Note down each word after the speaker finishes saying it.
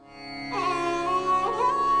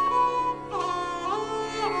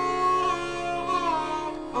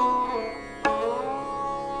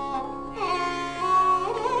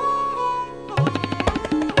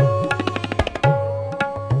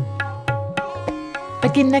ป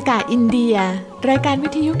กิณกะอินเดียรายการวิ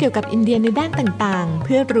ทยุเกี่ยวกับอินเดียในด้านต่างๆเ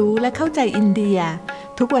พื่อรู้และเข้าใจอินเดีย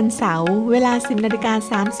ทุกวันเสาร์เวลา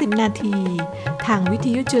 10:30 นาทีทางวิท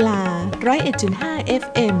ยุจุฬา 101.5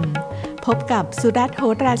 FM พบกับสุรัตน์ โห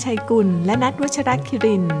ราชัยกุลและณัฐ วัชรคิ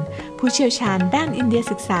รินทร์ผู้เชี่ยวชาญด้านอินเดีย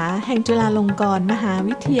ศึกษาแห่งจุฬาลงกรณ์มหา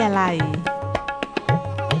วิทยาลัย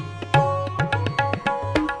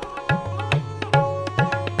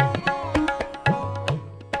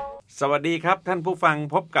สวัสดีครับท่านผู้ฟัง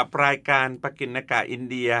พบกับรายการปกิณกะอิน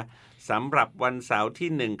เดียสำหรับวันเสาร์ที่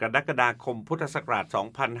1กรกฎาคมพุทธศักราช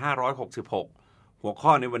2566หัวข้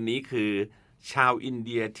อในวันนี้คือชาวอินเ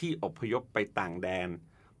ดียที่อพยพไปต่างแดน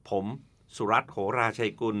ผมสุรัตน์ โหราชั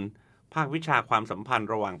ยกุลภาควิชาความสัมพันธ์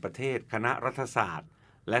ระหว่างประเทศคณะรัฐศาสตร์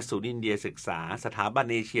และศูนย์อินเดียศึกษาสถาบัน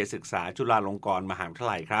เอเชียศึกษาจุฬาลงกรณ์มหาวิทย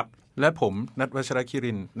าลัยครับและผมณัฐ วัชรคิ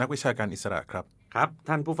รินทร์นักวิชาการอิสระครับครับ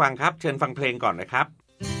ท่านผู้ฟังครับเชิญฟังเพลงก่อนนะครับ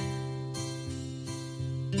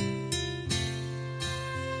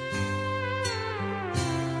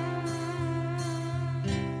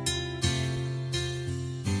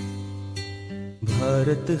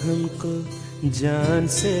भारत हमको जान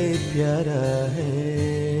से प्यारा है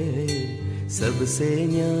सबसे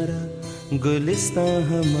न्यारा गुलिस्तां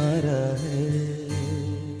हमारा है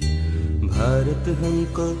भारत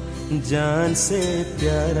हमको जान से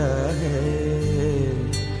प्यारा है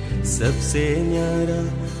सबसे न्यारा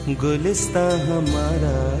गुलिस्तां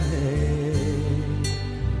हमारा है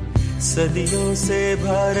सदियों से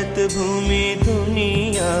भारत भूमि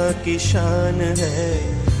दुनिया की शान है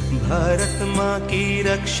भारत माँ की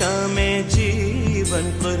रक्षा में जीवन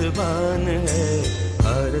कुर्बान है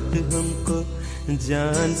भारत हमको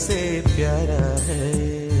जान से प्यारा है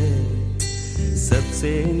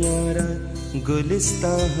सबसे न्यारा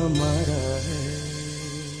गुलिस्तां हमारा है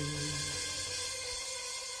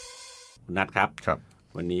นัทครับ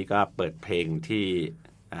วันนี้ก็เปิดเพลงที่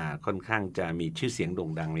ค่อนข้างจะมีชื่อเสียงโด่ง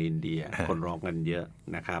ดังในอินเดียคนร้องกันเยอะ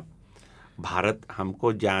นะครับभारत हमको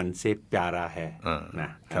जान से प्यारा है นะ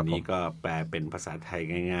อันนี้ก็แปลเป็นภาษาไทย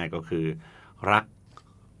ง่ายๆก็คือรัก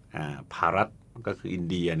ภารัตก็คืออิน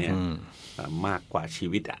เดียเนี่ยมากกว่าชี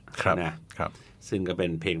วิตอ่ะนะซึ่งก็เป็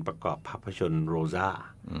นเพลงประกอบภาพยนตร์โรซา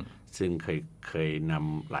ซึ่งเคยน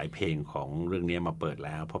ำหลายเพลงของเรื่องนี้มาเปิดแ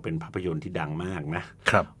ล้วเพราะเป็นภาพยนตร์ที่ดังมากนะ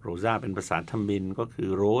โรซาเป็นภาษาทัมมิลก็คือ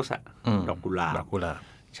โรสอะดอกกุหลาบ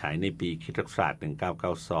ฉายในปีคริสตศักราช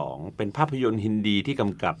1992เป็นภาพยนตร์ฮินดีที่ก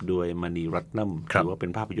ำกับโดยมณีรัตนัมถือว่าเป็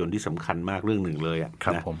นภาพยนตร์ที่สำคัญมากเรื่องหนึ่งเลย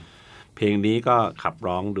นะเพลงนี้ก็ขับ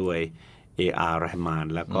ร้องโดย A.R. รห์มาน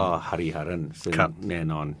แล้วก็ฮาริฮารันซึ่งแน่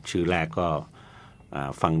นอนชื่อแรกก็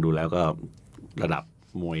ฟังดูแล้วก็ระดับ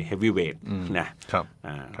มวยเฮฟวีเวทนะ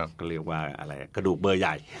ก็เรียกว่าอะไรกระดูกเบอร์ให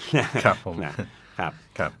ญ่นะครับ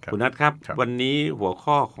คุณนัทครับวันนี้หัว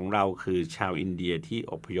ข้อของเราคือชาวอินเดียที่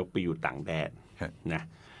อพยพไปอยู่ต่างแดนนะ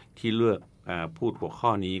ที่เลือกพูดหัวข้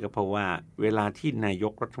อนี้ก็เพราะว่าเวลาที่นาย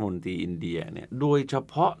กรัฐมนตรีอินเดียเนี่ยโดยเฉ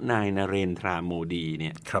พาะนายนเรนทราโมดีเ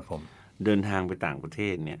นี่ยเดินทางไปต่างประเท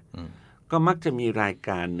ศเนี่ยก็มักจะมีราย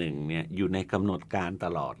การหนึ่งเนี่ยอยู่ในกำหนดการต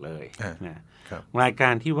ลอดเลยนะรายกา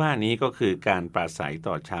รที่ว่านี้ก็คือการปราศัย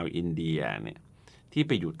ต่อชาวอินเดียเนี่ยที่ไ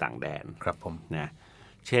ปอยู่ต่างแดนนะ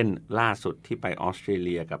เช่นล่าสุดที่ไปออสเตรเ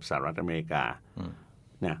ลียกับสหรัฐอเมริกา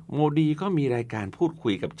นะโมดีก็มีรายการพูดคุ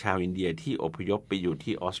ยกับชาวอินเดียที่อพยพไปอยู่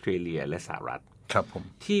ที่ออสเตรเลียและสหรัฐ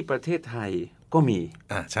ที่ประเทศไทยก็มี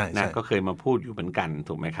ใช่นะก็เคยมาพูดอยู่เหมือนกัน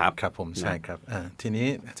ถูกไหมครับครับผมใช่ครับทีนี้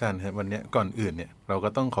อาจารย์ครับวันนี้ก่อนอื่นเนี่ยเราก็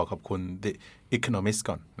ต้องขอขอบคุณ The Economist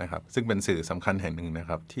ก่อนนะครับซึ่งเป็นสื่อสำคัญแห่งหนึ่งนะค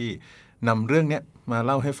รับที่นำเรื่องนี้มาเ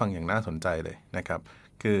ล่าให้ฟังอย่างน่าสนใจเลยนะครับ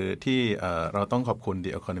คือที่เราต้องขอบคุณ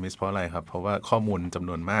The Economist เพราะอะไรครับเพราะว่าข้อมูลจำน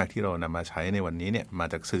วนมากที่เรานำมาใช้ในวันนี้เนี่ยมา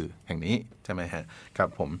จากสื่อแห่งนี้ใช่ไหมฮะครับ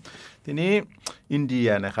ผมทีนี้อินเดีย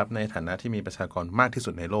นะครับในฐานะที่มีประชากรมากที่สุ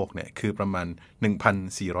ดในโลกเนี่ยคือประมาณ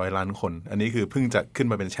 1,400 ล้านคนอันนี้คือเพิ่งจะขึ้น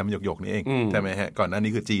มาเป็นแชมป์หยกๆนี่เองใช่ไหมฮะก่อนหน้า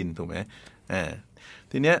นี้คือจีนถูกไหม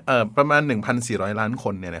ทีเนี้ยประมาณ 1,400 ล้านค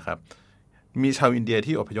นเนี่ยนะครับมีชาวอินเดีย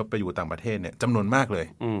ที่อพยพไปอยู่ต่างประเทศเนี่ยจำนวนมากเลย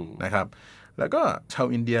นะครับแล้วก็ชาว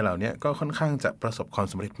อินเดียเหล่านี้ก็ค่อนข้างจะประสบความ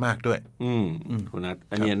สำเร็จมากด้วยคุณนัท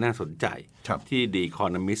อันนี้น่าสนใจที่ The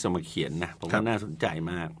Economist มาเขียนนะผมว่าน่าสนใจ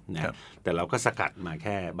มากนะแต่เราก็สกัดมาแ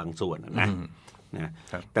ค่บางส่วนนะ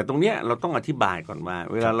แต่ตรงเนี้ยเราต้องอธิบายก่อนว่า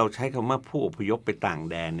เวลาเราใช้คำว่าผู้อพยพไปต่าง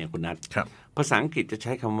แดนเนี่ยคุณนัทภาษาอังกฤษจะใ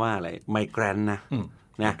ช้คำว่าอะไร migrant นะ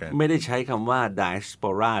ไม่ได้ใช้คำว่า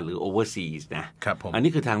diaspora หรือ overseas นะอัน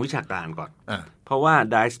นี้คือทางวิชาการก่อนเพราะว่า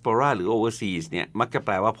diaspora หรือ overseas เนี่ยมักจะแป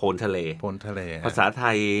ลว่าโพนทะเลภาษาไท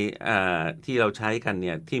ยที่เราใช้กันเ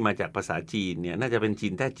นี่ยที่มาจากภาษาจีนเนี่ยน่าจะเป็นจี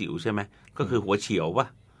นแต้จิ๋วใช่ไหมก็คือหัวเฉียวป่ะ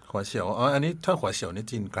หัวเฉียวอันนี้ถ้าหัวเฉียวนี่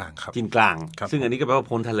จีนกลางครับจีนกลางซึ่งอันนี้ก็แปลว่าโ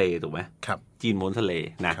พนทะเลถูกไหมจีนโพนทะเล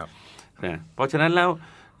นะ นะเพราะฉะนั้นแล้ว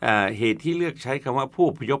เหตุที่เลือกใช้คำว่าผู้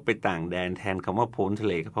อพยพไปต่างแดนแทนคำว่าพ้นทะ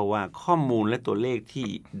เลก็เพราะว่าข้อมูลและตัวเลขที่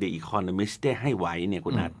The Economist ได้ให้ไว้เนี่ย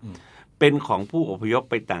คุณนัทเป็นของผู้อพยพ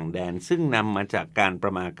ไปต่างแดนซึ่งนำมาจากการปร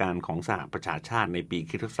ะมาณการของสหประชาชาติในปี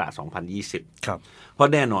คริสตศักราช2020ครับเพรา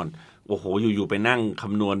ะแน่นอนโอ้โหอยู่ๆไปนั่งค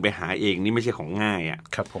ำนวณไปหาเองนี่ไม่ใช่ของง่ายอ่ะ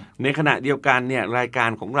ครับผมในขณะเดียวกันเนี่ยรายการ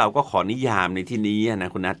ของเราก็ขอนิยามในที่นี้นะ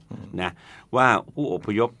คุณนัทนะว่าผู้อพ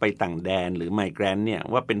ยพไปต่างแดนหรือไมเกรนต์เนี่ย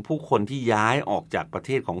ว่าเป็นผู้คนที่ย้ายออกจากประเท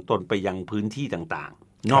ศของตนไปยังพื้นที่ต่าง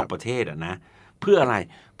ๆนอกประเทศนะเพื่ออะไร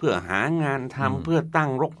เพื่อหางานทำเพื่อตั้ง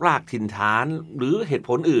รกรากถิ่นฐานหรือเหตุผ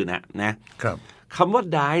ลอื่นนะครับคำว่า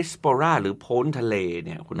diaspora หรือพ้นทะเลเ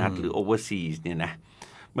นี่ยคุณนัทหรือ overseas เนี่ยนะ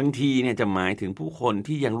บางทีเนี่ยจะหมายถึงผู้คน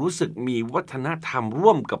ที่ยังรู้สึกมีวัฒนธรรมร่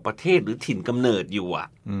วมกับประเทศหรือถิ่นกำเนิดอยู่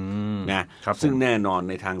นะซึ่งแน่นอน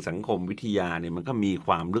ในทางสังคมวิทยาเนี่ยมันก็มีค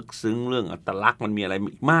วามลึกซึ้งเรื่องอัตลักษณ์มันมีอะไร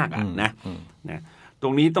มากนะตร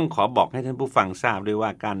งนี้ต้องขอบอกให้ท่านผู้ฟังทราบด้วยว่า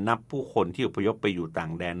การนับผู้คนที่อพยพไปอยู่ต่า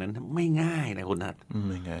งแดนนั้นไม่ง่ายนะคุณนัท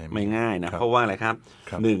ไม่ง่ายนะเพราะว่าอะไรครับ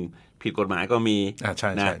หนึ่งผิดกฎหมายก็มี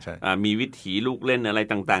นะมีวิถีลูกเล่นอะไร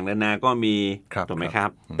ต่างๆนานาก็มีถูกไหมครับ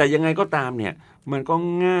แต่ยังไงก็ตามเนี่ยมันก็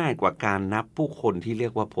ง่ายกว่าการนับผู้คนที่เรีย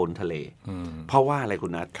กว่าพ้นทะเลเพราะว่าอะไรคุ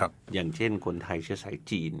ณนัทอย่างเช่นคนไทยเชื้อสาย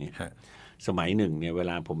จีนเนี่ยสมัยหนึ่งเนี่ยเว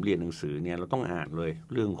ลาผมเรียนหนังสือเนี่ยเราต้องอ่านเลย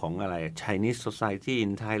เรื่องของอะไร Chinese Society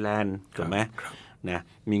in Thailand ถูกไหมนะ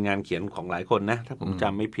มีงานเขียนของหลายคนนะถ้าผมจ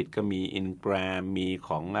ำไม่ผิดก็มีอินแกรมมีข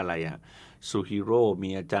องอะไรซูฮิโร่มี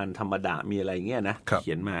อาจารย์ธรรมดามีอะไรเงี้ยนะเ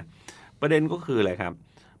ขียนมาประเด็นก็คืออะไรครับ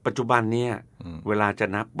ปัจจุบันเนี่ยเวลาจะ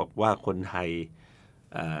นับบอกว่าคนไทย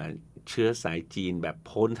เชื้อสายจีนแบบ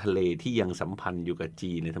พ้นทะเลที่ยังสัมพันธ์อยู่กับ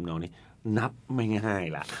จีนในทำนองนี้นับไม่ง่าย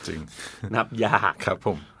ละจริงนับยากครับผ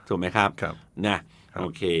มถูกไหมครับนะโอ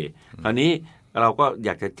เคคราวนี้เราก็อย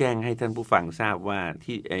ากจะแจ้งให้ท่านผู้ฟังทราบว่า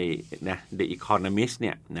ที่นะ The Economist เ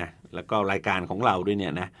นี่ยนะแล้วก็รายการของเราด้วยเนี่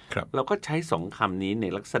ยนะเราก็ใช้สองคำนี้ใน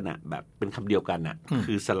ลักษณะแบบเป็นคำเดียวกันนะ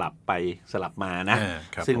คือสลับไปสลับมานะ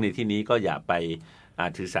ซึ่งในที่นี้ก็อย่าไป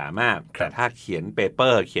ถือสามารถแต่ถ้าเขียนเปเปอ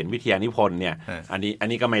ร์เขียนวิทยานิพนธ์เนี่ยอัน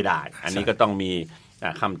นี้ก็ไม่ได้อันนี้ก็ต้องมี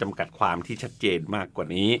คำจำกัดความที่ชัดเจนมากกว่า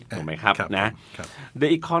นี้ถูกไหมครับนะ The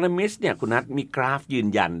Economist เนี่ยคุณนัทมีกราฟยืน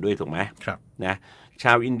ยันด้วยถูกไหมนะช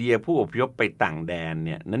าวอินเดียผู้อพยพไปต่างแดนเ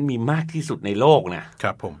นี่ยนั้นมีมากที่สุดในโลกนะค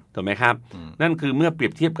รับผมถูกไหมครับนั่นคือเมื่อเปรีย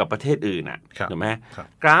บเทียบกับประเทศอื่นถูกไหม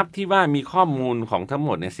กราฟที่ว่ามีข้อมูลของทั้งห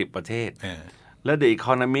มดใน10ประเทศและ The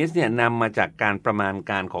Economist เนี่ยนำมาจากการประมาณ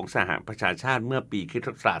การของสหประชาชาติเมื่อปีคริสต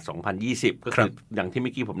ศักราช2020ก็คืออย่างที่เ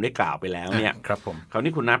มื่อกี้ผมได้กล่าวไปแล้วเนี่ยครับผมคราว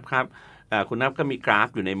นี้คุณนับครับคุณนับก็มีกราฟ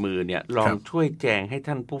อยู่ในมือเนี่ยลองช่วยแจงให้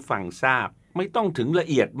ท่านผู้ฟังทราบไม่ต้องถึงละ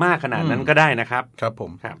เอียดมากขนาดนั้นก็ได้นะครับครับผ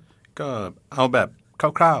มครับก็เอาแบบ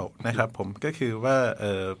คร่าวๆนะครับผมก็คือว่า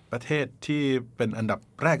ประเทศที่เป็นอันดับ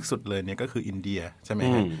แรกสุดเลยเนี่ยก็คืออินเดียใช่ไหม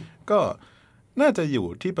ฮะก็น่าจะอยู่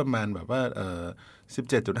ที่ประมาณแบบว่า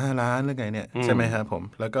17.5 ล้านหรือไงเนี่ยใช่ไหมครับผม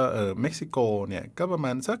แล้วก็เม็กซิโกเนี่ยก็ประม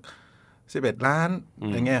าณสัก11 ล้าน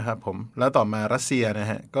อย่างเงี้ยครับผมแล้วต่อมารัสเซียนะ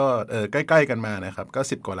ฮะก็ใกล้ๆกันมานะครับก็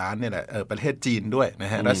10 กว่าล้านเนี่ยแหละประเทศจีนด้วยน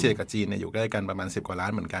ะฮะรัสเซียกับจีนเนี่ยอยู่ใกล้กันประมาณ10 กว่าล้า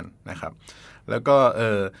นเหมือนกันนะครับแล้วก็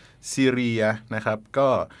ซีเรียนะครับก็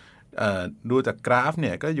ดูจากกราฟเ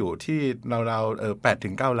นี่ยก็อยู่ที่เรา8 ถึ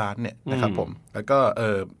ง 9 ล้านเนี่ยนะครับผมแล้วก็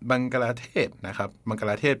บังกลาเทศนะครับบังก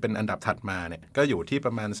ลาเทศเป็นอันดับถัดมาเนี่ยก็อยู่ที่ป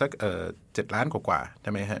ระมาณสัก7 ล้านกว่าใ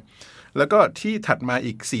ช่ไหมฮะแล้วก็ที่ถัดมา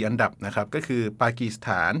อีก4อันดับนะครับก็คือปากีสถ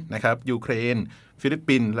านนะครับยูเครนฟิลิป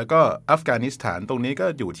ปินส์แล้วก็อัฟกานิสถานตรงนี้ก็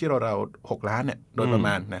อยู่ที่เรา6 ล้านเนี่ยโดยประม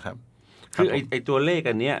าณนะครับคือไอ้ตัวเลข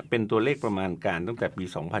อันเนี้ยเป็นตัวเลขประมาณการตั้งแต่ปี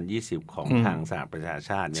2020ของทางสหประชา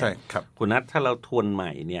ชาติเนี่ยคุณนัทถ้าเราทวนให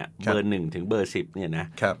ม่เนี่ยเบอร์1ถึงเบอร์10เนี่ยนะ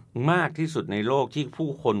มากที่สุดในโลกที่ผู้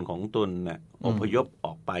คนของตนน่ะอพยพอ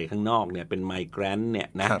อกไปข้างนอกเนี่ยเป็นไมเกรนต์เนี่ย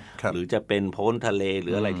นะหรือจะเป็นพ้นทะเลห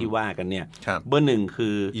รืออะไรที่ว่ากันเนี่ยเบอร์1คื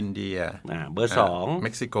ออินเดียเบอร์2เ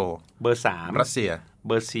ม็กซิโกเบอร์3รัสเซียเ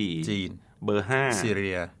บอร์4จีนเบอร์5ซีเ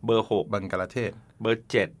รียเบอร์6บังกลาเทศเบอร์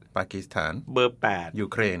7ปากีสถานเบอร์8ยู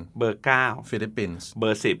เครนเบอร์9ฟิลิปปินส์เบอ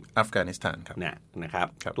ร์10อัฟกานิสถานครับนะครับ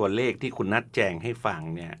ตัวเลขที่คุณนัดแจงให้ฟัง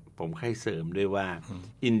เนี่ยผมให้เสริมด้วยว่า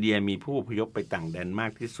อินเดียมีผู้อพยพไปต่างแดนมา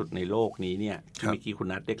กที่สุดในโลกนี้เนี่ยที่เมื่อกี้คุณ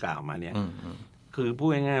นัดได้กล่าวมาเนี่ยคือพูด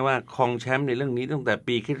ง่ายๆว่าครองแชมป์ในเรื่องนี้ตั้งแต่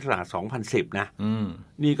ปีคริสตศักราช2010นะ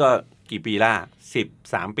นี่ก็กี่ปีละ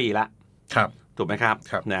13 ปีละถูกไหมครับ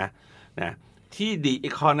นะที่ The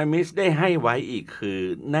Economist ได้ให้ไว้อีกคือ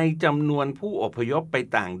ในจำนวนผู้อพยพไป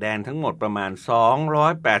ต่างแดนทั้งหมดประมาณ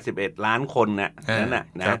281 ล้านคนนั่น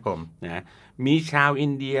นะมีชาวอิ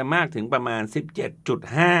นเดียมากถึงประมาณ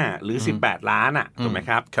 17.5 หรือ18 ล้านถูกไหม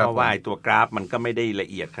ครับเพราะว่าตัวกราฟมันก็ไม่ได้ละ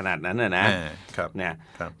เอียดขนาดนั้นนะ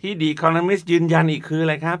ที่ The Economist ยืนยันอีกคืออะ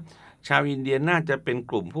ไรครับ ชาวอินเดียน่าจะเป็น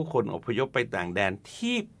กลุ่มผู้คนอพยพไปต่างแดน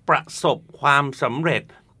ที่ประสบความสำเร็จ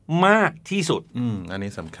มากที่สุดอัน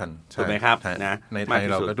นี้สำคัญถูกไหมครับนะในไทย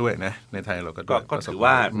เราก็ด้วยนะในไทยเราก็ก็ถือ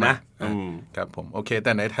ว่านะครับผมโอเคแ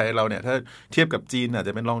ต่ในไทยเราเนี่ยถ้าเทียบกับจีนอาจจ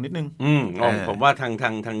ะเป็นรองนิดนึงผมว่าทา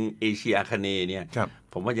งเอเชียอาคเนย์เนี่ย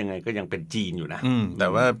ผมว่ายังไงก็ยังเป็นจีนอยู่นะแต่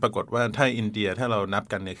ว่าปรากฏว่าถ้าอินเดียถ้าเรานับ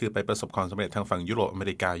กันเนี่ยคือไปประสบความสำเร็จทางฝั่งยุโรปอเม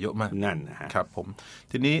ริกาเยอะมากนั่นนะครับผม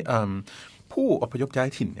ทีนี้ผู้อพยพย้าย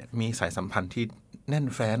ถิ่นเนี่ยมีสายสัมพันธ์ที่แน่น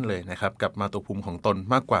แฟ้นเลยนะครับกับมาตุภูมิของตน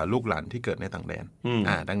มากกว่าลูกหลานที่เกิดในต่างแดน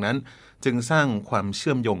ดังนั้นจึงสร้างความเ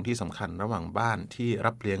ชื่อมโยงที่สำคัญระหว่างบ้านที่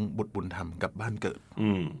รับเลี้ยงบุตรบุญธรรมกับบ้านเกิด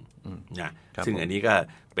นะซึ่งอันนี้ก็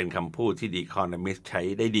เป็นคำพูดที่ดีคอนมิสใช้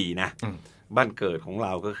ได้ดีนะบ้านเกิดของเร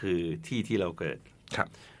าก็คือที่เราเกิด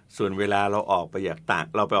ส่วนเวลาเราออกไป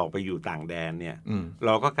เราไปออกไปอยู่ต่างแดนเนี่ยเร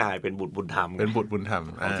าก็กลายเป็นบุตรบุญธรรมเป็นบุตรบุญธรรม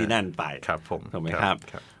ของที่นั่นไปครับผมถูกไหมครับ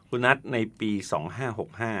คุณนัทในปี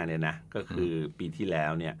2565เนี่ยนะก็คือปีที่แล้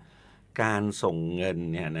วเนี่ยการส่งเงิน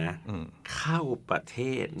เนี่ยนะเข้าประเท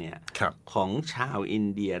ศเนี่ยของชาวอิน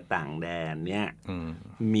เดียต่างแดนเนี่ย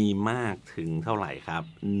มีมากถึงเท่าไหร่ครับ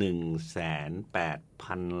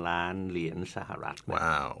 1,800,000 ล้านเหรียญสหรัฐ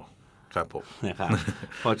ว้าวครับผมนะครับ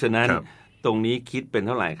เพราะฉะนั้นตรงนี้คิดเป็นเ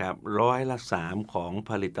ท่าไหร่ครับ3%ของ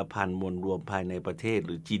ผลิตภัณฑ์มวลรวมภายในประเทศห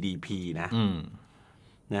รือ GDP นะ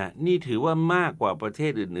นี่ถือว่ามากกว่าประเท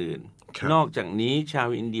ศอื่นๆนอกจากนี้ชาว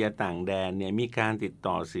อินเดียต่างแดนเนี่ยมีการติด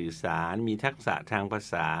ต่อสื่อสารมีทักษะทางภา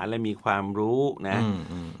ษาและมีความรู้นะ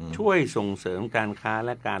ช่วยส่งเสริมการค้าแล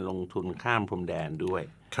ะการลงทุนข้ามพรมแดนด้วย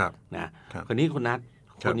นะคนนี้คุณนัท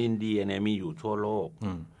คนอินเดียเนี่ยมีอยู่ทั่วโลก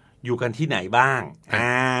อยู่กันที่ไหนบ้าง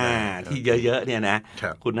ที่เยอะๆเนี่ยนะ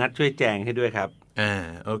คุณนัทช่วยแจงให้ด้วยครับ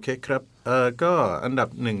โอเคครับก็อันดับ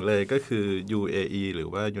หนึ่งเลยก็คือ UAE หรือ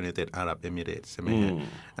ว่า United Arab Emirates ใช่ไหมฮะ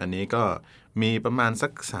อันนี้ก็มีประมาณสั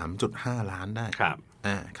ก 3.5 ล้านได้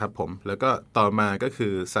ครับผมแล้วก็ต่อมาก็คื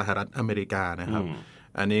อสหรัฐอเมริกานะครับ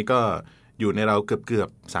อันนี้ก็อยู่ในเราเกือบ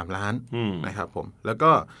3 ล้านนะครับผมแล้ว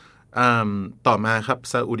ก็ต่อมาครับ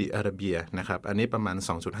ซาอุดิอาระเบียนะครับอันนี้ประมาณ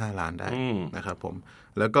 2.5 ล้านได้นะครับผม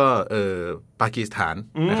แล้วก็ปากีสถาน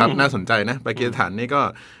นะครับน่าสนใจนะปากีสถานนี่ก็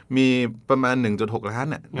มีประมาณ 1.6 ล้าน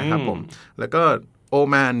นะครับผมแล้วก็โอ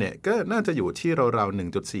มานเนี่ยก็น่าจะอยู่ที่ราวๆ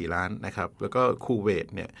 1.4 ล้านนะครับแล้วก็คูเวต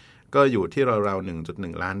เนี่ยก็อยู่ที่ราวๆ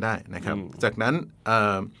 1.1 ล้านได้นะครับจากนั้น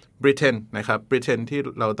บริเตนนะครับบริเตนที่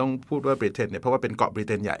เราต้องพูดว่าบริเตนเนี่ยเพราะว่าเป็นเกาะบริเ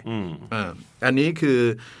ตนใหญ่อันนี้คือ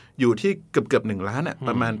อยู่ที่เกือบ1 ล้านป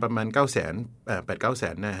ระมาณ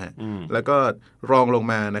 900,000 นะฮะแล้วก็รองลง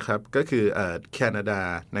มานะครับก็คือแคนาดา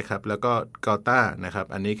นะครับแล้วก็กาตาร์นะครับ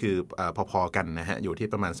อันนี้คือพอๆกันนะฮะอยู่ที่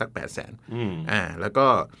ประมาณสัก 800,000แล้วก็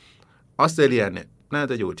ออสเตรเลียเนี่ยน่า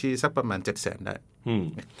จะอยู่ที่สักประมาณ 700,000 ได้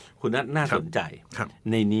คุณน่าสนใจ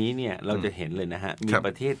ในนี้เนี่ยเราจะเห็นเลยนะฮะมีป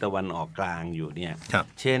ระเทศตะวันออกกลางอยู่เนี่ย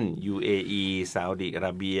เช่น UAE ซาอุดิอาร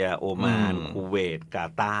ะเบียโอมานคูเวตกา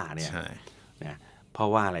ตาร์เนี่ยนะเพรา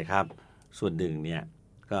ะว่าอะไรครับส่วนหนึ่งเนี่ย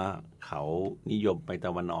ก็เขานิยมไปต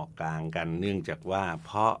ะวันออกกลางกันเนื่องจากว่าเ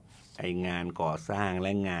พราะไองานก่อสร้างแล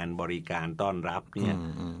ะงานบริการต้อนรับเนี่ย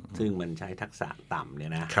ซึ่งมันใช้ทักษะต่ำเนี่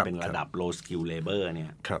ยนะเป็นระดับ low skill labor เนี่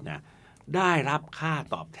ยนะได้รับค่า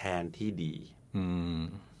ตอบแทนที่ดี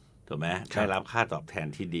ถูกไหมได้รับค่าตอบแทน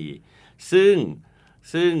ที่ดี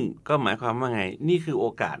ซึ่งก็หมายความว่าไงนี่คือโอ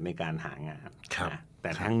กาสในการหางานนะแ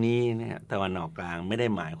ต่ทั้งนี้เนี่ยตะวันออกกลางไม่ได้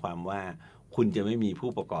หมายความว่าคุณจะไม่มีผู้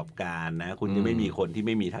ประกอบการนะคุณจะไม่มีคนที่ไ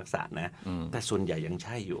ม่มีทักษะนะแต่ส่วนใหญ่ยังใ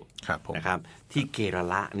ช่อยู่นะครับที่เกรั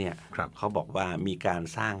ลเนี่ยเขาบอกว่ามีการ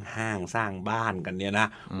สร้างห้างสร้างบ้านกันเนี่ยนะ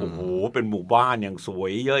โอ้โหเป็นหมู่บ้านอย่างสว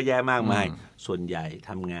ยเยอะแยะมากมายส่วนใหญ่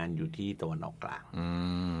ทำงานอยู่ที่ตะวันออกกลาง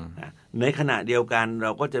นะในขณะเดียวกันเร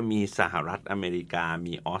าก็จะมีสหรัฐอเมริกา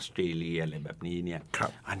มีออสเตรเลียอะไรแบบนี้เนี่ย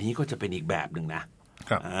อันนี้ก็จะเป็นอีกแบบหนึ่งนะ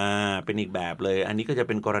เป็นอีกแบบเลยอันนี้ก็จะเ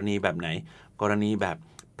ป็นกรณีแบบไหนกรณีแบบ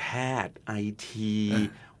แพทย์ IT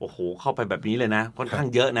โอ้โหเข้าไปแบบนี้เลยนะค่อนข้าง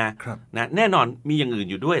เยอะนะแน่นอนมีอย่างอื่น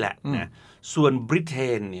อยู่ด้วยแหละนะส่วนบริเต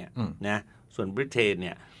นเนี่ยนะส่วนบริเตนเ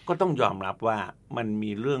นี่ยก็ต้องยอมรับว่ามัน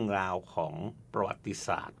มีเรื่องราวของประวัติศ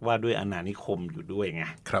าสตร์ว่าด้วยอาณานิคมอยู่ด้วยไง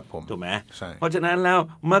ครับผมถูกไหมเพราะฉะนั้นแล้ว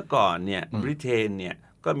เมื่อก่อนเนี่ยบริเตนเนี่ย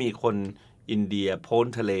ก็มีคนอินเดียพ้น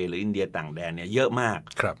ทะเลหรืออินเดียต่างแดนเนี่ยเยอะมาก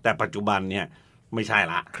แต่ปัจจุบันเนี่ยไม่ใช่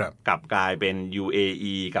ละกลับกลายเป็น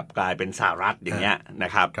UAE กลับกลายเป็นสหรัฐอย่างเงี้ยน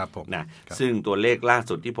ะครับนะซึ่งตัวเลขล่า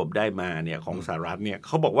สุดที่ผมได้มาเนี่ยของสหรัฐเนี่ยเข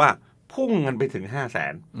าบอกว่าพุ่งกันไปถึง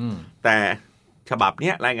 500,000 แต่ ฉบับเ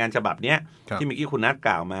นี้ยรายงานฉบับเนี้ยที่เมื่อกี้คุณนัทก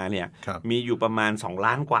ล่าวมาเนี่ยมีอยู่ประมาณ2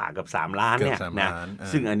ล้านกว่ากับ3ล้านเนี่ยนะ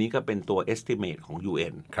ซึ่งอันนี้ก็เป็นตัว estimate ของ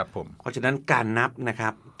UN ครับผมเพราะฉะนั้นการนับนะครั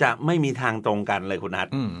บจะไม่มีทางตรงกันเลยคุณนัท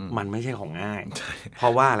มันไม่ใช่ของง่ายเพรา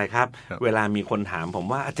ะว่าอะไรครับเวลามีคนถามผม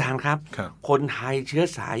ว่าอาจารย์ครับคนไทยเชื้อ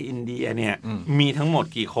สายอินเดียเนี่ยมีทั้งหมด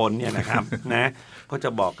กี่คนเนี่ยนะครับนะก็จะ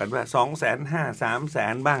บอกกันว่า 250,000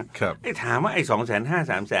 300,000 บ้างไอ้ถามว่าไอ้ 250,000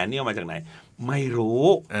 300,000 เนี่ยมาจากไหนไม่รู้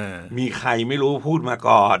มีใครไม่รู้พูดมา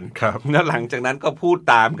ก่อนแล้วหลังจากนั้นก็พูด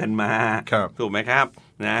ตามกันมาถูกไหมครับ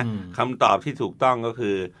นะคำตอบที่ถูกต้องก็คื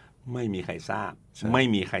อไม่มีใครทราบไม่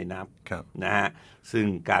มีใครนับนะฮะซึ่ง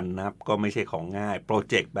การนับก็ไม่ใช่ของง่ายโปร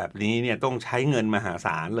เจกต์แบบนี้เนี่ยต้องใช้เงินมหาศ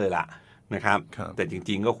าลเลยล่ะนะครับแต่จ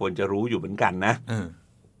ริงๆก็ควรจะรู้อยู่เหมือนกันนะ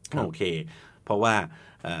โอเคเพราะว่า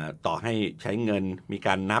ต่อให้ใช้เงินมีก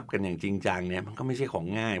ารนับกันอย่างจริงจังเนี่ยมันก็ไม่ใช่ของ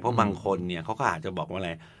ง่ายเพราะบางคนเนี่ยเขาก็อาจจะบอกว่าอะไ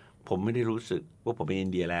รผมไม่ได้รู้สึกว่าผมเป็นอิ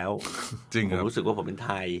นเดียแล้วผมรู้สึกว่าผมเป็นไ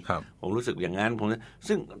ทยผมรู้สึกอย่างนั้น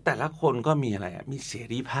ซึ่งแต่ละคนก็มีอะไรมีเส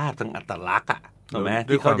รีภาพทางอัตลักษณ์ถูกไหม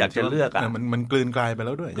ที่เขาอยากจะเลือกมันกลืนกลายไปแ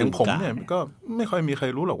ล้วด้วยอย่างผมเนี่ยก็ไม่ค่อยมีใคร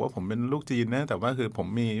รู้หรอกว่าผมเป็นลูกจีนนะแต่ว่าคือผม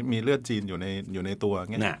มีเลือดจีนอยู่ในตัวเ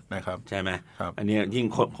งี้ยนะครับใช่ไหมอันนี้ยิ่ง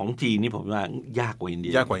ของจีนนี่ผมว่ายากกว่าอินเดี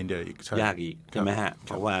ยอีกยากอีกใช่ไหมฮะเ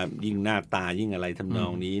พราะว่ายิ่งหน้าตายิ่งอะไรทำนอ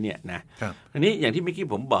งนี้เนี่ยนะอันนี้อย่างที่เมื่อกี้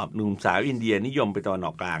ผมบอกหนุ่มสาวอินเดียนิยมไปตะวันอ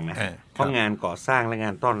อกกลางนะเพราะงานก่อสร้างและง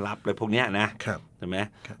านต้อนรับอะไรพวกนี้นะใช่ไหม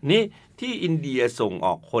นี่ที่อินเดียส่งอ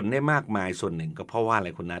อกคนได้มากมายส่วนหนึ่งก็เพราะว่าอะไร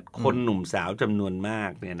คุณนัทคนหนุ่มสาวจำนวนมา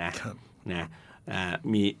กเนี่ยนะ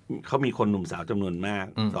เขามีคนหนุ่มสาวจำนวนมาก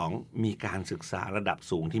2มีการศึกษาระดับ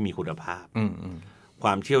สูงที่มีคุณภาพคว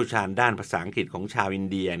ามเชี่ยวชาญด้านภาษาอังกฤษของชาวอิน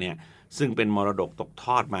เดียเนี่ยซึ่งเป็นมรดกตกท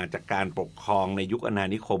อดมาจากการปกครองในยุคอาณา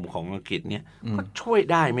นิคมของอังกฤษเนี่ยก็ช่วย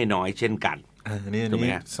ได้ไม่น้อยเช่นกันนี่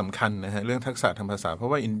สำคัญนะฮะเรื่องทักษะทางภาษาเพรา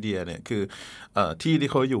ะว่าอินเดียเนี่ยคือที่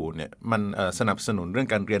เขาอยู่เนี่ยมันสนับสนุนเรื่อง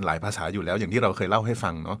การเรียนหลายภาษาอยู่แล้วอย่างที่เราเคยเล่าให้ฟั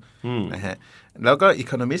งเนาะนะฮะแล้วก็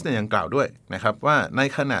Economist เนี่ยยังกล่าวด้วยนะครับว่าใน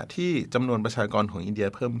ขณะที่จำนวนประชากรของอินเดีย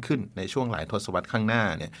เพิ่มขึ้นในช่วงหลายทศวรรษข้างหน้า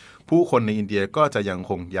เนี่ยผู้คนในอินเดียก็จะยัง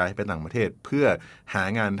คงย้ายไปต่างประเทศเพื่อหา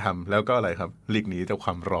งานทำแล้วก็อะไรครับหลีกหนีจากคว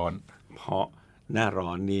ามร้อนเพราะหน้าร้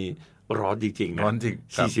อนนี่ร้อนจริงๆนะร้อนจริง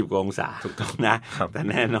40 องศาถูกต้องนะแต่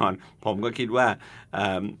แน่นอนผมก็คิดว่า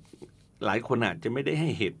หลายคนอาจจะไม่ได้ให้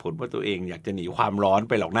เหตุผลว่าตัวเองอยากจะหนีความร้อน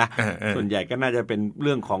ไปหรอกนะส่วนใหญ่ก็น่าจะเป็นเ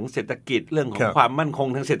รื่องของเศรษฐกิจเรื่องของความมั่นคง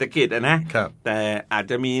ทางเศรษฐกิจนะแต่อาจ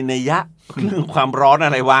จะมีนัยยะเรื่องความร้อนอ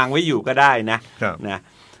ะไรวางไว้อยู่ก็ได้นะ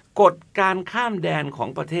กฎการข้ามแดนของ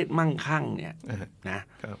ประเทศมั่งคั่งเนี่ยนะ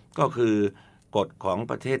ก็คือกฎของ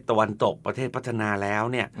ประเทศตะวันตกประเทศพัฒนาแล้ว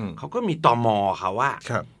เนี่ยเขาก็มีตม.เขาว่า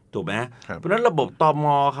ถูกไหมเพราะฉะนั้นระบบตม.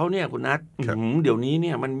เขาเนี่ยคุณนัทเดี๋ยวนี้เ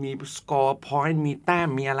นี่ยมันมีสกอร์พอยต์มีแต้ม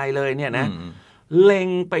มีอะไรเลยเนี่ยนะเล็ง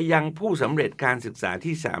ไปยังผู้สำเร็จการศึกษา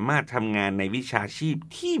ที่สามารถทำงานในวิชาชีพ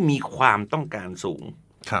ที่มีความต้องการสูง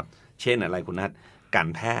เช่นอะไรคุณนัทการ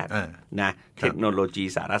แพทย์นะเทคโนโลยี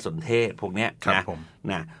สารสนเทศพวกเนี้ย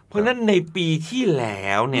นะเพราะฉะนั้นในปีที่แล้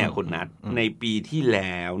วเนี่ยคุณนัทในปีที่แ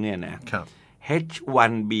ล้วเนี่ยนะ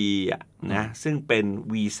H1B นะซึ่งเป็น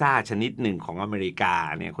วีซ่าชนิดหนึ่งของอเมริกา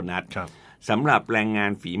เนี่ยคุณนัทสำหรับแรงงา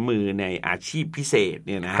นฝีมือในอาชีพพิเศษเ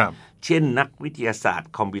นี่ยนะเช่นนักวิทยาศาสต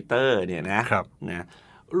ร์คอมพิวเตอร์เนี่ยนะ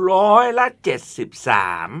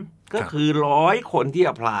73%ก็คือ100คนที่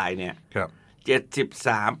apply เนี่ย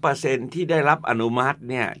73% ที่ได้รับอนุมัติ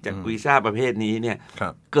เนี่ยจากวีซ่าประเภทนี้เนี่ย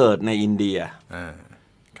เกิดในอินเดีย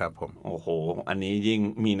ครับผมโอ้โหอันนี้ยิ่ง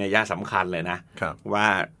มีนัยสำคัญเลยนะว่า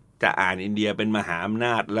จะอ่านอินเดียเป็นมหาอำน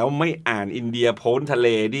าจแล้วไม่อ่านอินเดียพ้นทะเล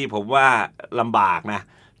นี่ผมว่าลำบากนะ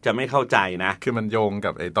จะไม่เข้าใจนะคือมันโยง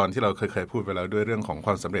กับไอ้ตอนที่เราเคยพูดไปแล้วด้วยเรื่องของค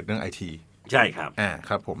วามสำเร็จเรื่อง IT ใช่ครับ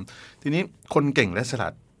ครับผมทีนี้คนเก่งและฉลา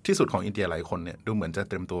ดที่สุดของอินเดียหลายคนเนี่ยดูเหมือนจะ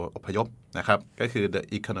เตรียมตัวอพยพนะครับก็คือ The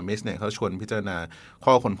Economist เนี่ยเขาชวนพิจารณา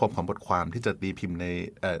ข้อค้นพบของบทความที่จะตีพิมพ์ใน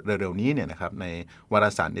เร็วๆนี้เนี่ยนะครับในวาร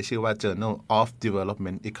สารที่ชื่อว่า Journal of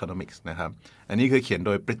Development Economics นะครับอันนี้คือเขียนโ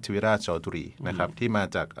ดยปริทวิราช จอตุรีนะครับที่มา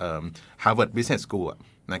จากHarvard Business School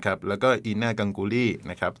นะครับแล้วก็อีน่ากังกูลี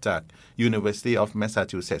นะครับจาก University of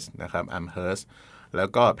Massachusetts นะครับ Amherst แล้ว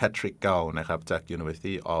ก็แพทริกเกลนะครับจาก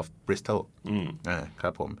University of Bristol ค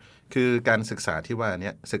รับผมคือการศึกษาที่ว่า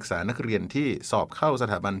นี้ศึกษานักเรียนที่สอบเข้าส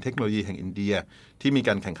ถาบันเทคโนโลยีแห่งอินเดียที่มีก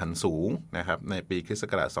ารแข่งขันสูงนะครับในปีค.ศ.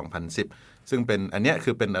 2010ซึ่งเป็นอันนี้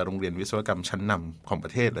คือเป็นโรงเรียนวิศวกรรมชั้นนำของปร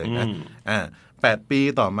ะเทศเลยนะ8 ปี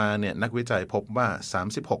ต่อมาเนี่ยนักวิจัยพบว่า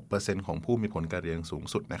 36% ของผู้มีผลการเรียนสูง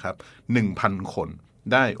สุดนะครับ 1,000 คน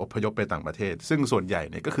ได้อพยพไปต่างประเทศซึ่งส่วนใหญ่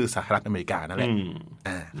เนี่ยก็คือสหรัฐอเมริกานั่นแหละ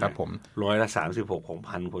ครับผม36%ของ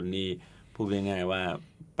1,000 คนนี้พูดง่ายๆว่า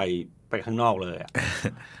ไป ไปข้างนอกเลย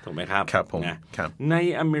ถูกไหมครับ ครับผม นะครับใน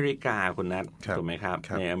อเมริกาคุณนัทถูกไหมครับ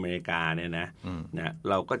ในอเมริกาเนี่ยนะ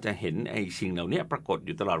เราก็จะเห็นไอ้สิ่งเหล่านี้ปรากฏอ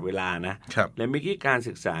ยู่ตลอดเวลานะและเมื่อกี้การ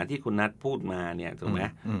ศึกษาที่คุณนัทพูดมาเนี่ยถูกไหม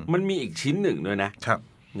มันมีอีกชิ้นหนึ่งด้วยนะ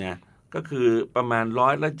ก็คือประมาณ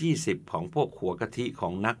120ของพวกหัวกะทิขอ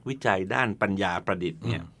งนักวิจัยด้านปัญญาประดิษฐ์เ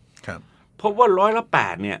นี่ยพบว่า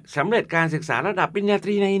8%เนี่ยสำเร็จการศึกษาระดับปริญญาต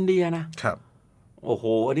รีในอินเดียนะครับโอ้โห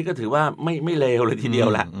อันนี้ก็ถือว่าไม่เลวเลยทีเดียว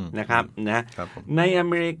แหละนะครับนะในอ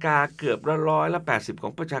เมริกาเกือบ180ขอ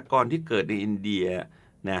งประชากรที่เกิดในอินเดีย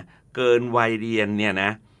นะเกินวัยเรียนเนี่ยน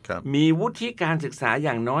ะมีวุฒิการศึกษาอ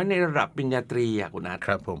ย่างน้อยในระดับปริญญาตรีอ่ะคุณนัท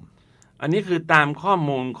ครับผมอันนี้คือตามข้อ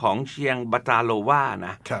มูลของเชียงบัตาโลวาน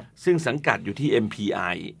ะซึ่งสังกัดอยู่ที่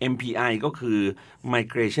MPI ก็คือ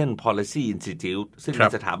Migration Policy Institute ซึ่งเป็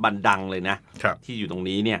นสถาบันดังเลยนะที่อยู่ตรง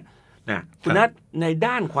นี้เนี่ยนะคุณนัทใน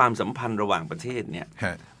ด้านความสัมพันธ์ระหว่างประเทศเนี่ย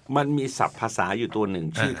มันมีศัพท์ภาษาอยู่ตัวหนึ่ง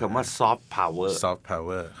ชื่อคำว่า soft power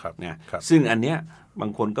ครับนะซึ่งอันเนี้ยบา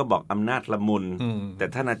งคนก็บอกอำนาจละมุนแต่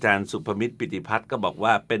ท่านอาจารย์สุภมิตรปิติพัฒน์ก็บอกว่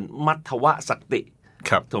าเป็นมัทวศักติ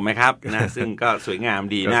ถูกไหมครับนะซึ่งก็สวยงาม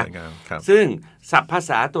ดีนะซึ่งศัพท์ภา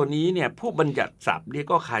ษาตัวนี้เนี่ยผู้บัญญัติศัพท์เรียก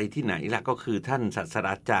ก็ใครที่ไหนล่ะก็คือท่านศาสตร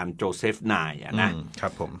าจารย์โจเซฟไนน์นะครั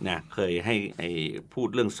บผมนะเคยให้พูด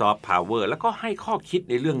เรื่องซอฟต์พาวเวอร์แล้วก็ให้ข้อคิด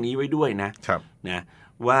ในเรื่องนี้ไว้ด้วยนะ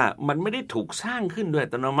ว่ามันไม่ได้ถูกสร้างขึ้นด้วยอั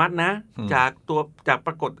ตโนมัตินะจากป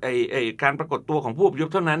รากฏการปรากฏตัวของผู้อพยพ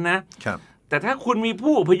เท่านั้นนะแต่ถ้าคุณมี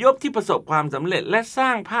ผู้อพยพที่ประสบความสำเร็จและสร้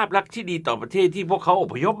างภาพลักษณ์ที่ดีต่อประเทศที่พวกเขาอ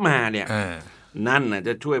พยพมาเนี่ยนั่นจ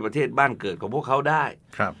ะช่วยประเทศบ้านเกิดของพวกเขาได้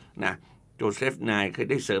นะโจเซฟไนน์เคย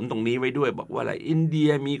ได้เสริมตรงนี้ไว้ด้วยบอกว่าอะไรอินเดีย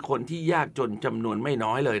มีคนที่ยากจนจำนวนไม่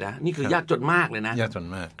น้อยเลยนะนี่คือยากจนมากเลยนะยากจน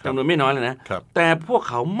มากจำนวนไม่น้อยเลยนะแต่พวก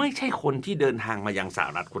เขาไม่ใช่คนที่เดินทางมายังสห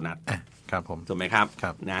รัฐคุณนัทครับผมถูกไหมครับ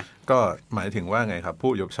นะก็หมายถึงว่าไงครับ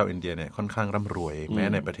ผู้อพยพชาวอินเดียเนี่ยค่อนข้างร่ำรวยแม้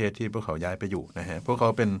ในประเทศที่พวกเขาย้ายไปอยู่นะฮะพวกเขา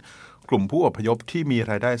เป็นกลุ่มผู้อพยพที่มี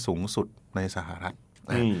รายได้สูงสุดในสหรัฐ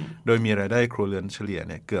โดยมีรายได้ครัวเรือนเฉลี่ย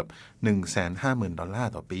เนี่ยเกือบ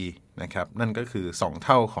 $150,000 ต่อปีนะครับนั่นก็คือ2เ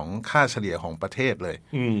ท่าของค่าเฉลี่ยของประเทศเลย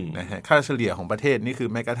นะฮะค่าเฉลี่ยของประเทศนี่คือ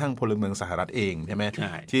แม้กระทั่งพลเมืองสหรัฐเองใช่ไหม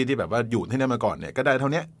ที่แบบว่าอยู่ที่นั่นมาก่อนเนี่ยก็ได้เท่า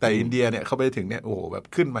นี้แต่อินเดียเนี่ยเข้าไปถึงเนี่ยโอ้โหแบบ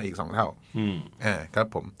ขึ้นมาอีก2เท่าครับ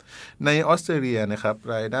ผมในออสเตรเลียนะครับ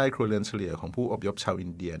รายได้ครัวเรือนเฉลี่ยของผู้อพยพชาวอิ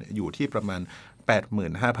นเดียเนี่ยอยู่ที่ประมาณ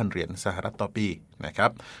85,000 เหรียญสหรัฐต่อปีนะครั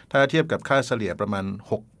บถ้าเทียบกับค่าเฉลี่ยประมาณ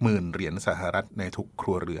 60,000 เหรียญสหรัฐในทุกค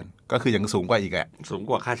รัวเรือนก็คือยังสูงกว่าอีกสูง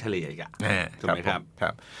กว่าค่าเฉลี่ยอีกถูกไหมครับ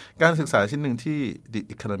การศึกษาชิ้นหนึ่งที่ The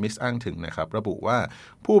Economist อ้างถึงนะครับระบุว่า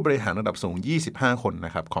ผู้บริหารระดับสูง25คนน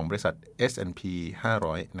ะครับของบริษัท S&P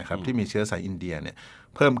 500นะครับที่มีเชื้อสายอินเดียเนี่ย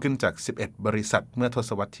เพิ่มขึ้นจาก11บริษัทเมื่อท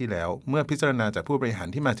ศวรรษที่แล้วเมื่อพิจารณาจากผู้บริหาร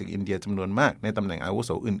ที่มาจากอินเดียจำนวนมากในตำแหน่งอาวุโส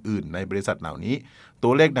อื่นๆในบริษัทเหล่านี้ตั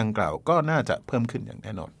วเลขดังกล่าวก็น่าจะเพิ่มขึ้นอย่างแ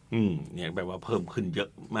น่นอนเนี่ยแปลว่าเพิ่มขึ้นเยอะ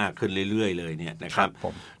มากขึ้นเรื่อยๆเลยเนี่ยนะครับ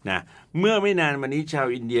นะเมื่อไม่นานมานี้ชาว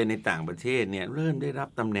อินเดียในต่างประเทศเนี่ยเริ่มได้รับ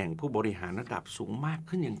ตำแหน่งผู้บริหารระดับสูงมาก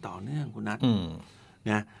ขึ้นอย่างต่อเนื่องคุณนัท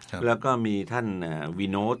นะแล้วก็มีท่านวิ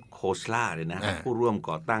โนดโคสลาเลยนะผู้ร่วม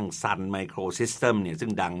ก่อตั้ง Sun Microsystem เนี่ยซึ่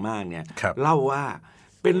งดังมากเนี่ยเล่าว่า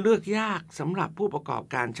เป็นเลือกยากสำหรับผู้ประกอบ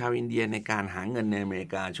การชาวอินเดียในการหาเงินในอเมริ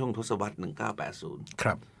กาช่วงทศวรรษ 1980 ค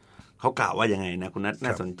รับเขากล่าวว่ายังไงนะคุณนัทน่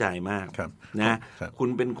าสนใจมากนะคุณ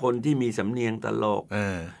เป็นคนที่มีสำเนียงตลก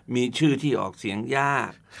มีชื่อที่ออกเสียงยา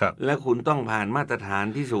กและคุณต้องผ่านมาตรฐาน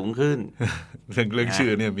ที่สูงขึ้นเรื่องชื่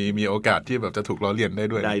อเนี่ยมีโอกาสที่แบบจะถูกล้อเลียนได้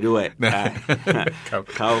ด้วย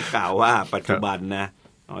เขากล่าวว่าปัจจุบันนะ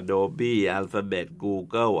Adobe Alphabet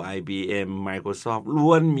Google IBM Microsoft ล้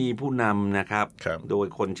วนมีผู้นำนะครับโดย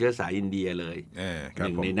คนเชื้อสายอินเดียเลยห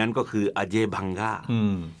นึ่งในนั้นก็คืออเจบังกา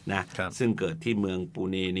นะซึ่งเกิดที่เมืองปู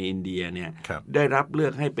เนในอินเดียเนี่ยได้รับเลือ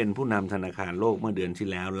กให้เป็นผู้นำธนาคารโลกเมื่อเดือนที่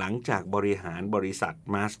แล้วหลังจากบริหารบริษัท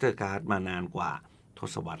Mastercard มานานกว่าท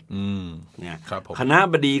ศวรรษเนี่ยคณะ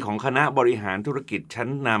บดีของคณะบริหารธุรกิจชั้น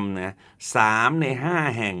นำนะ3 ใน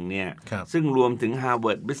 5 แห่งเนี่ยซึ่งรวมถึง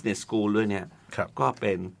Harvard Business School ด้วยเนี่ยก็เ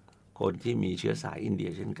ป็นคนที่มีเชื้อสายอินเดีย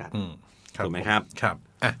เช่นกันถูกไหมครับครับ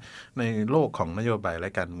ในโลกของนโยบายและ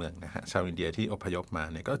การเมืองนะฮะชาวอินเดียที่อพยพมา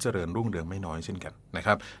เนี่ยก็เจริญรุ่งเรืองไม่น้อยเช่นกันนะค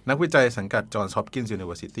รับนักวิจัยสังกัด Johns Hopkins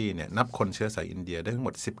University เนี่ยนับคนเชื้อสายอินเดียได้ทั้งหม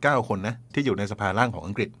ด19คนนะที่อยู่ในสภาล่างของ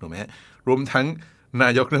อังกฤษถูกไหมรวมทั้งนา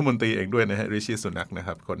ยกรัฐมนตรีเองด้วยนะฮะริชิสุนักนะค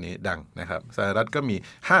รับคนนี้ดังนะครับสหรัฐก็มี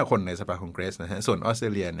5คนในสภาคองเกรสนะฮะส่วนออสเตร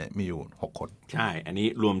เลียเนี่ยมีอยู่6คนใช่อันนี้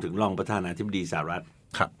รวมถึงรองประธานาธิบดีสหรัฐ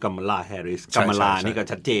กัมมาลาแฮร์ริสกัมมาลานี่ก็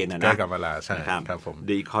ชัดเจนนะกัมมาลาใช่ครับผม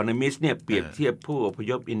The Economist เนี่ยเปรียบเทียบผู้อพ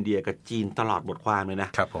ยพอินเดียกับจีนตลอดบทความเลยนะ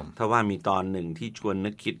ครับผมถ้าว่ามีตอนหนึ่งที่ชวนนึ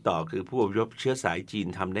กคิดต่อคือผู้อพยพเชื้อสายจีน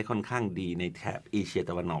ทำได้ค่อนข้างดีในแถบเอเชีย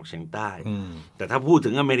ตะวันออกเฉียงใต้แต่ถ้าพูดถึ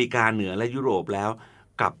งอเมริกาเหนือและยุโรปแล้ว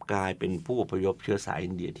กลับกลายเป็นผู้อพยพเชื้อสาย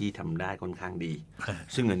อินเดียที่ทำได้ค่อนข้างดี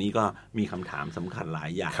ซึ่งอันนี้ก็มีคำถามสำคัญหลาย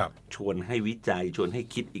อย่างชวนให้วิจัยชวนให้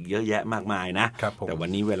คิดอีกเยอะแยะมากมายนะแต่วัน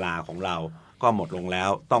นี้เวลาของเราก็หมดลงแล้ว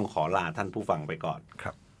ต้องขอลาท่านผู้ฟังไปก่อนค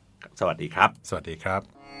รับสวัสดีครับสวัสดีครับ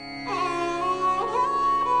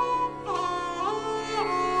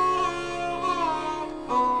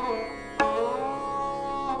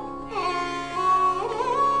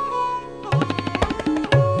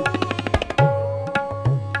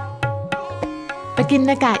กิน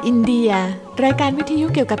นากาอินเดียรายการวิทยุ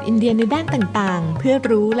เกี่ยวกับอินเดียในด้านต่างๆเพื่อ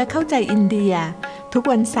รู้และเข้าใจอินเดียทุก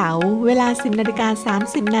วันเสาร์เวลา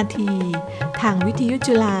 10:30 น.ทางวิทยุ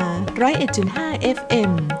จุฬา 101.5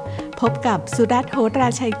 FM พบกับสุรัตน์ โหรา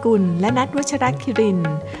ชัยกุลและณัฐ วชรคิรินท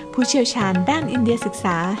ร์ผู้เชี่ยวชาญด้านอินเดียศึกษ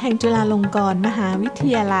าแห่งจุฬาลงกรณ์มหาวิท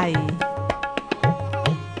ยาลัย